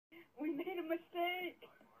made a mistake.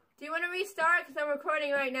 Do you want to restart? Because I'm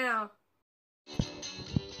recording right now.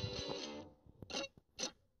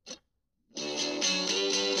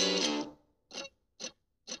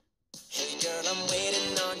 Hey girl, I'm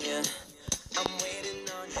waiting on you. I'm waiting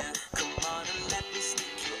on you. Come on and let me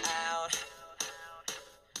sneak you out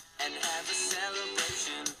and have a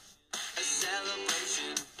celebration. A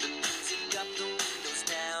celebration. The music up, the windows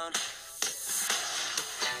down.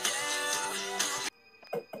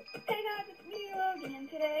 Hey guys, it's me, Logan, and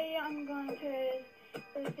today I'm going to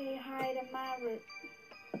say hi to Maverick.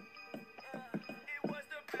 It was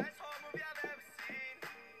the best horror movie I've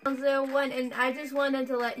ever seen. 01, and I just wanted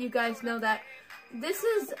to let you guys know that this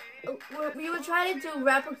is, we were trying to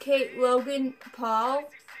replicate Logan Paul,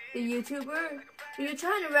 the YouTuber. We were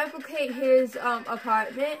trying to replicate his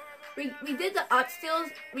apartment. We did the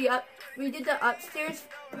upstairs, we did the upstairs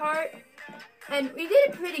part, and we did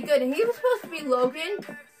it pretty good. And he was supposed to be Logan,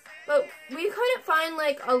 but we couldn't find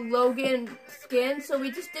like a Logan skin, so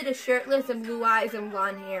we just did a shirtless and blue eyes and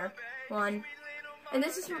blonde hair one. And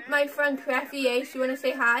this is my friend Crafty Ace. You want to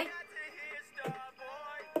say hi?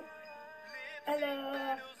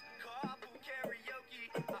 Hello.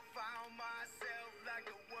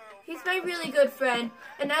 He's my really good friend.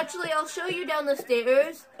 And actually, I'll show you down the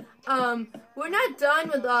stairs. We're not done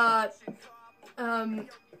with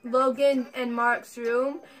Logan and Mark's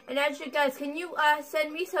room. And actually, guys, can you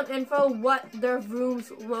send me some info what their rooms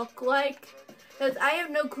look like? Because I have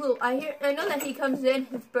no clue. I know that he comes in,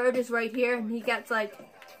 his bird is right here, and he has like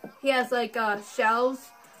shelves,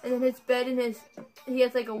 and then his bed and he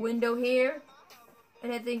has like a window here,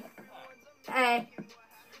 and I think, and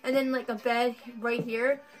then like a bed right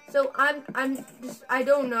here. So I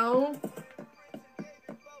don't know,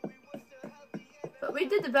 but we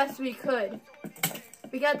did the best we could.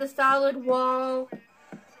 We got the solid wall.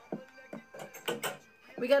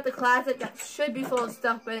 We got the closet that should be full of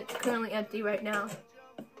stuff, but it's currently empty right now.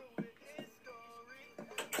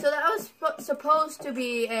 So that was supposed to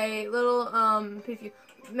be a little, preview.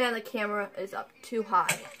 Man, the camera is up too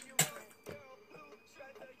high.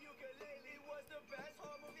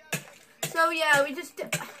 So yeah, we just,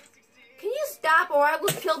 can you stop or I will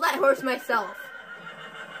kill that horse myself.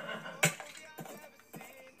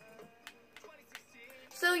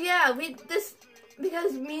 So yeah,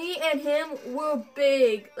 because me and him were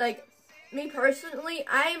big. Like, me personally,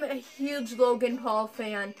 I'm a huge Logan Paul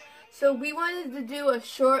fan. So we wanted to do a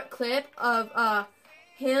short clip of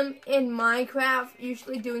him in Minecraft,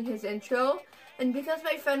 usually doing his intro. And because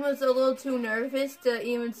my friend was a little too nervous to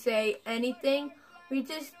even say anything, we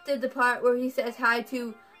just did the part where he says hi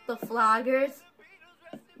to the vloggers,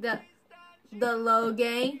 the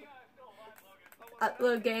Logan.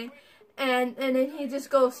 And then he just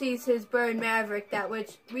goes sees his bird Maverick,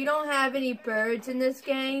 which we don't have any birds in this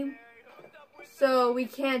game, so we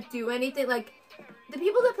can't do anything. Like, the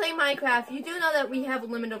people that play Minecraft, you do know that we have a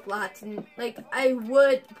limit of lots, and like I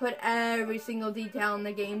would put every single detail in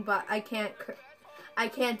the game, but I can't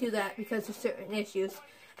do that because of certain issues.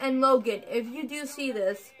 And Logan, if you do see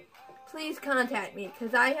this, please contact me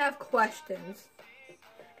because I have questions.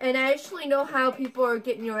 And I actually know how people are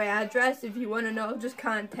getting your address. If you want to know, just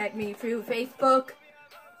contact me through Facebook,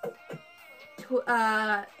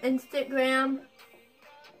 Instagram,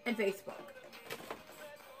 and Facebook.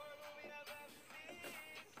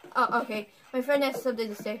 Oh, okay. My friend has something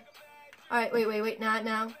to say. Alright, wait. Not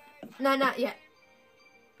now. Not yet.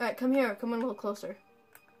 Alright, come here. Come a little closer.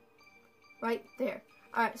 Right there.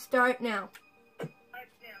 Alright, start now.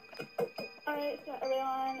 Alright, so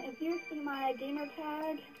everyone, if you see my gamer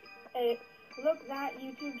tag, look that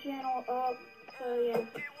YouTube channel up. So yeah,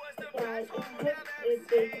 it's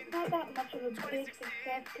not that much of a big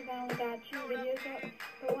success because I only got 2 videos up.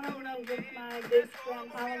 But one of them is with my big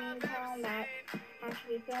friend Halloween Town that's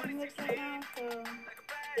actually filming this right now. So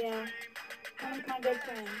yeah, one of my good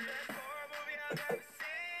friends.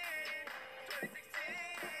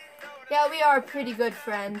 Yeah, we are pretty good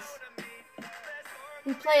friends.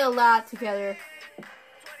 We play a lot together.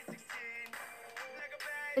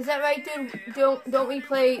 Is that right, dude? Don't we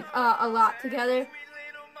play a lot together?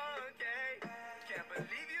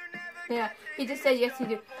 Yeah, he just said yes, he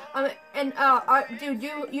do. Dude,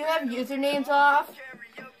 you have usernames off,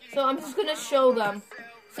 so I'm just gonna show them.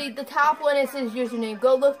 See, the top one is his username.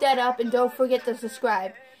 Go look that up, and don't forget to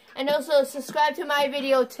subscribe. And also subscribe to my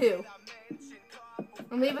video too.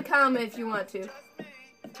 And leave a comment if you want to.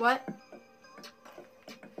 What?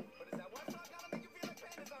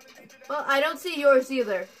 Well, I don't see yours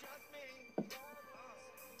either.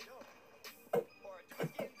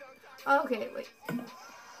 Okay, wait.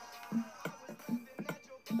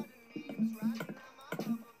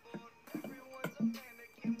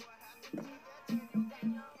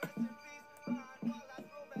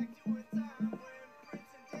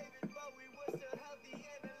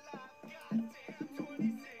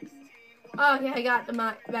 Oh, yeah, I got the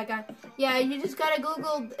back on. Yeah, you just gotta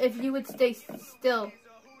Google if you would stay still.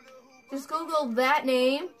 Just Google that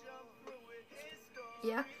name.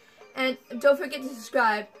 Yeah. And don't forget to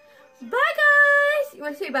subscribe. Bye, guys! You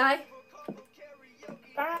want to say bye?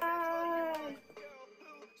 Bye!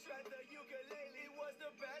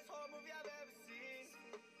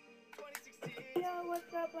 Yo,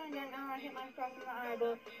 what's up, London? I hit myself in the eye,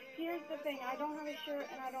 but here's the thing. I don't have a shirt,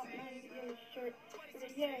 and I don't know how to get a shirt.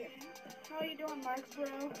 But yeah, how you doing, Mark, bro?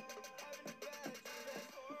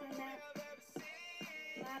 I'm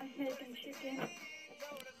not making chicken.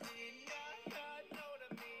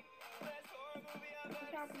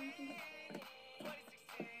 What's happening to you?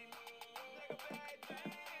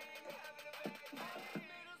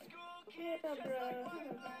 Yeah, bro.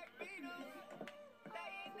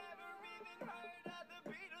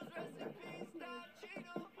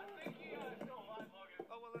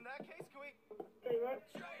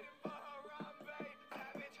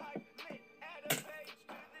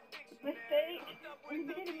 Mistake. We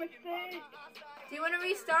made a mistake. Do you want to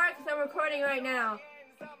restart? Because I'm recording right now.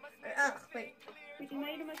 Ugh, wait. We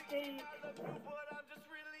made a mistake.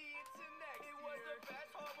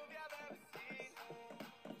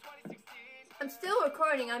 I'm still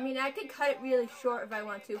recording. I mean, I could cut it really short if I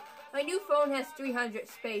want to. My new phone has 300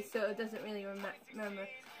 space, so it doesn't really remember.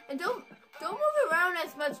 And don't move around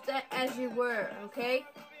as much as you were, okay?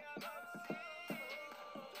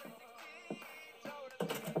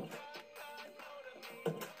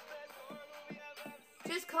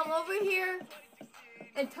 Just come over here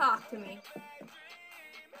and talk to me.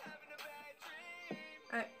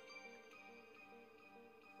 Alright.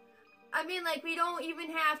 I mean, like, we don't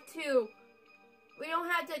have to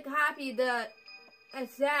copy the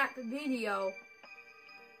exact video.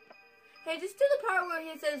 Hey, just do the part where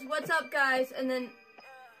he says, "What's up, guys?" and then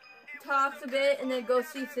talks a bit, and then go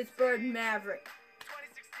see his bird Maverick.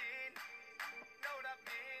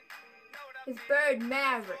 His bird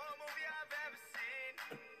Maverick.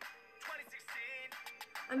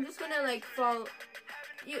 I'm just gonna like follow.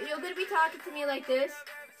 You're gonna be talking to me like this.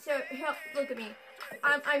 So look at me.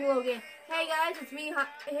 I'm Logan. Hey guys, it's me.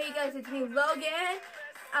 Hey guys, it's me, Logan.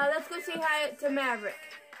 Let's go say hi to Maverick.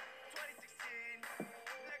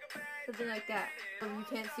 Something like that. You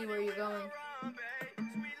can't see where you're going.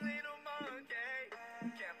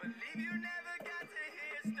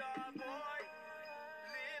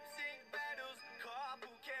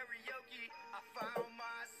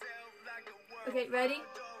 Okay, ready?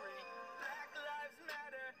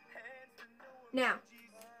 Now.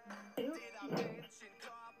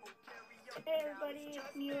 Hey everybody,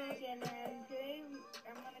 it's me again, and today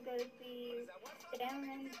I'm gonna go see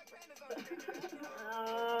Aaron.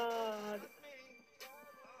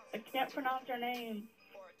 I can't pronounce her name.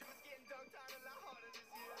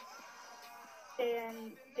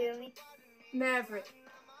 And Daily Maverick.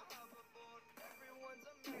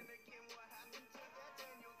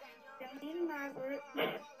 Maverick.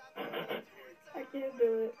 I can't do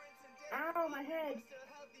it. Ow, my head.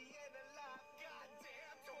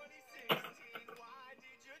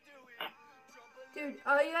 Dude,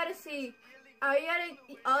 all you gotta say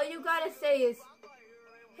is,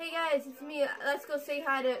 "Hey guys, it's me. Let's go say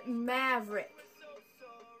hi to Maverick."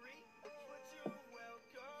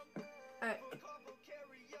 Alright.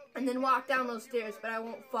 And then walk down those stairs, but I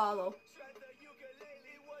won't follow.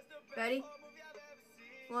 Ready?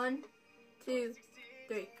 1, 2,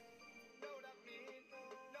 3.